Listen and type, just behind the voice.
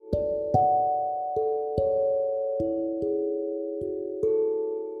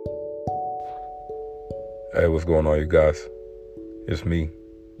Hey, what's going on, you guys? It's me.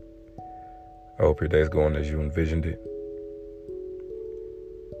 I hope your day's going as you envisioned it.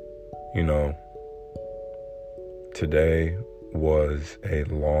 You know, today was a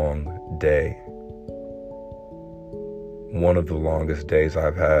long day. One of the longest days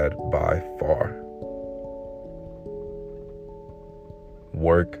I've had by far.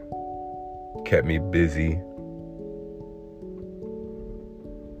 Work kept me busy.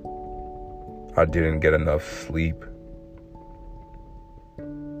 I didn't get enough sleep.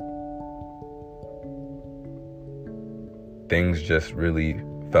 Things just really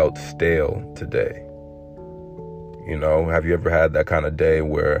felt stale today. You know, have you ever had that kind of day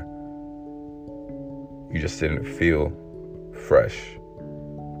where you just didn't feel fresh?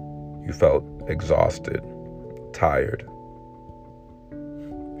 You felt exhausted, tired.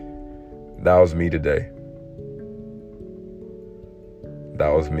 That was me today.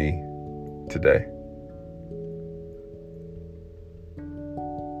 That was me today.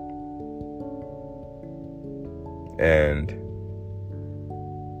 And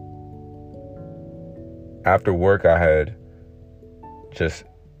after work, I had just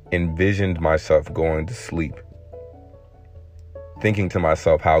envisioned myself going to sleep, thinking to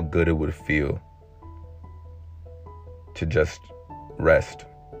myself how good it would feel to just rest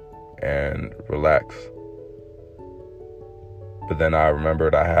and relax. But then I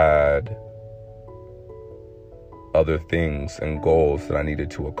remembered I had other things and goals that I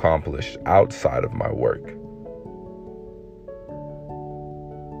needed to accomplish outside of my work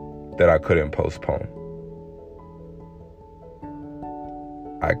that I couldn't postpone.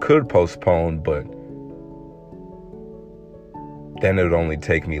 I could postpone, but then it would only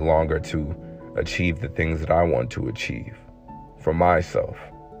take me longer to achieve the things that I want to achieve for myself.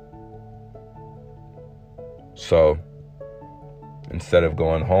 So instead of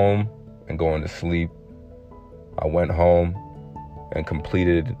going home and going to sleep, I went home and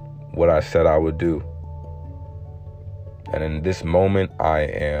completed what I said I would do. And in this moment, I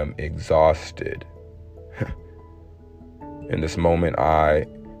am exhausted. In this moment, I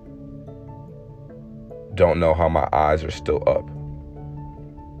don't know how my eyes are still up.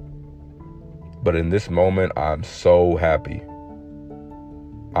 But in this moment, I'm so happy.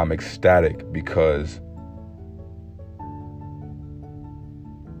 I'm ecstatic because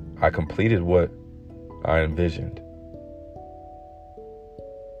I completed what I envisioned.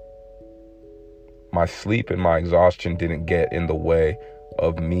 My sleep and my exhaustion didn't get in the way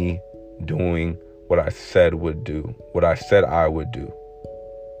of me doing what I said would do, what I said I would do.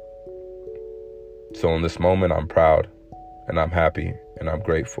 So in this moment, I'm proud and I'm happy and I'm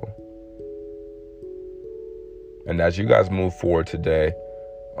grateful. And as you guys move forward today,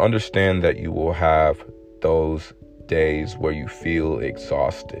 understand that you will have those days where you feel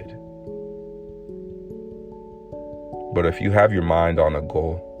exhausted. But if you have your mind on a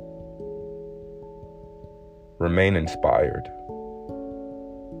goal, remain inspired.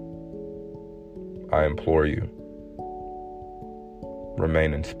 I implore you,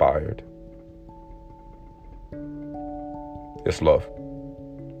 remain inspired. It's love.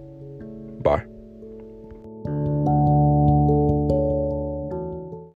 Bye.